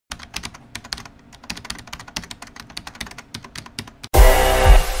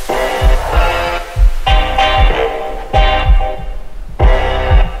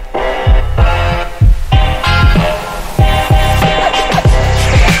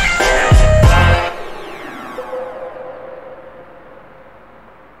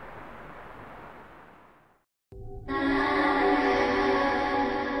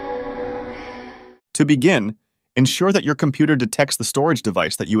To begin, ensure that your computer detects the storage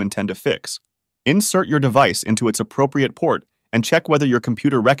device that you intend to fix. Insert your device into its appropriate port and check whether your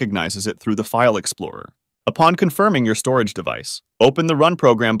computer recognizes it through the File Explorer. Upon confirming your storage device, open the Run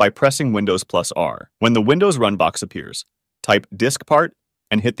program by pressing Windows plus R. When the Windows Run box appears, type DiskPart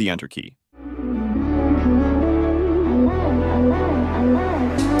and hit the Enter key.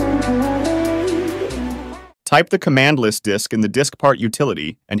 Type the command list disk in the DiskPart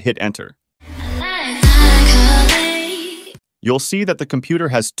utility and hit Enter. You'll see that the computer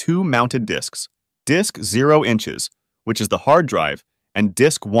has two mounted disks, disk 0 inches, which is the hard drive, and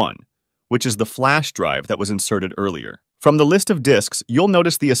disk 1, which is the flash drive that was inserted earlier. From the list of disks, you'll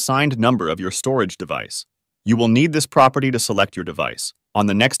notice the assigned number of your storage device. You will need this property to select your device. On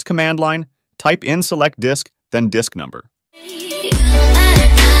the next command line, type in select disk, then disk number.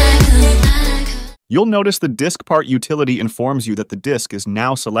 You'll notice the DiskPart utility informs you that the disk is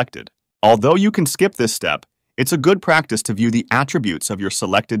now selected. Although you can skip this step, it's a good practice to view the attributes of your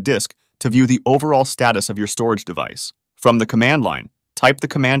selected disk to view the overall status of your storage device. From the command line, type the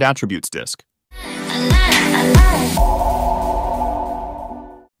command attributes disk.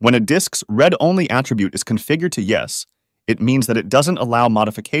 When a disk's read-only attribute is configured to yes, it means that it doesn't allow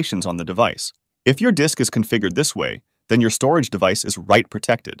modifications on the device. If your disk is configured this way, then your storage device is write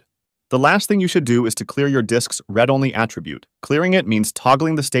protected. The last thing you should do is to clear your disk's read-only attribute. Clearing it means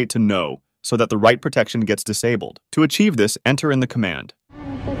toggling the state to no, so that the write protection gets disabled. To achieve this, enter in the command.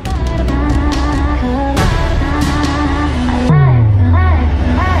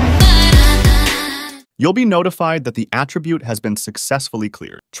 You'll be notified that the attribute has been successfully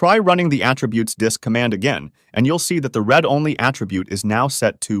cleared. Try running the attributes disk command again, and you'll see that the read-only attribute is now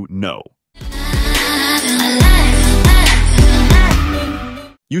set to no.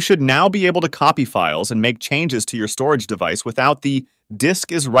 You should now be able to copy files and make changes to your storage device without the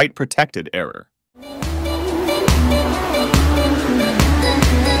 "disk is write protected" error.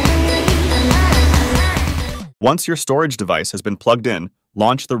 Once your storage device has been plugged in,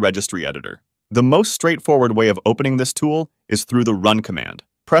 launch the Registry editor. The most straightforward way of opening this tool is through the Run command.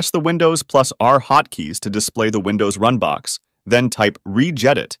 Press the Windows plus R hotkeys to display the Windows Run box, then type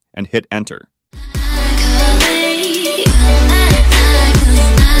regedit and hit Enter.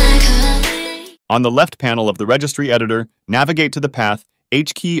 On the left panel of the Registry editor, navigate to the path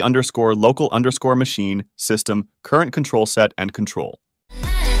HKey_local_machine system current control set and control.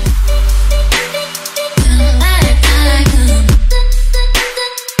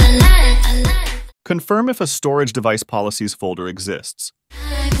 Confirm if a storage device policies folder exists.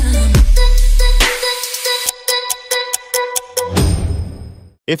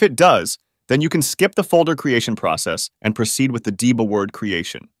 If it does, then you can skip the folder creation process and proceed with the debug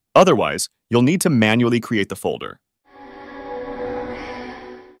creation. Otherwise, you'll need to manually create the folder.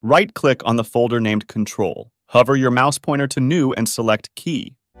 Right-click on the folder named Control. Hover your mouse pointer to New and select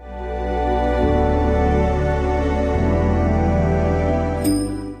Key.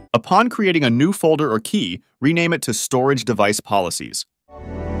 Upon creating a new folder or key, rename it to Storage Device Policies.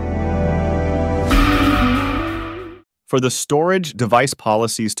 For the Storage Device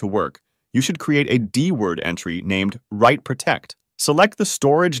Policies to work, you should create a DWORD entry named Write Protect. Select the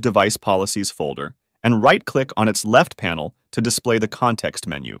Storage Device Policies folder and right-click on its left panel to display the context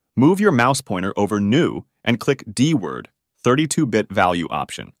menu. Move your mouse pointer over New and click DWORD, 32-bit value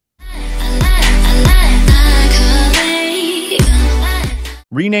option.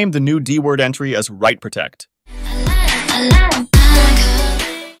 Rename the new DWORD entry as Write Protect.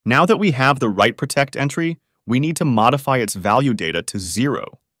 Now that we have the Write Protect entry, we need to modify its value data to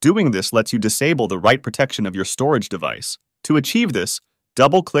 0. Doing this lets you disable the write protection of your storage device. To achieve this,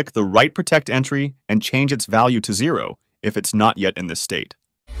 double-click the Write Protect entry and change its value to 0 if it's not yet in this state.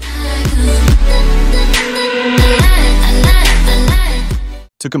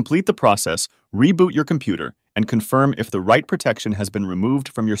 To complete the process, reboot your computer and confirm if the write protection has been removed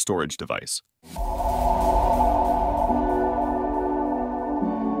from your storage device.